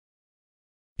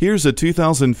Here's a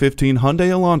 2015 Hyundai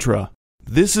Elantra.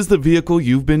 This is the vehicle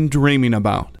you've been dreaming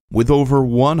about. With over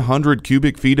 100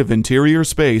 cubic feet of interior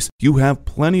space, you have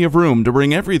plenty of room to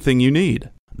bring everything you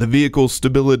need. The vehicle's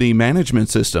stability management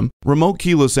system, remote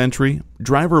keyless entry,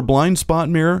 driver blind spot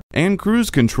mirror, and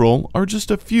cruise control are just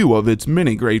a few of its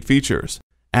many great features.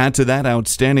 Add to that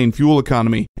outstanding fuel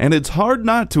economy, and it's hard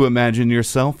not to imagine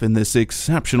yourself in this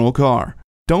exceptional car.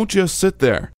 Don't just sit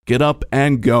there. Get up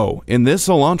and go in this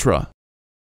Elantra.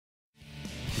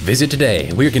 Visit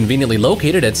today. We're conveniently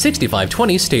located at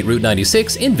 6520 State Route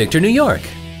 96 in Victor, New York.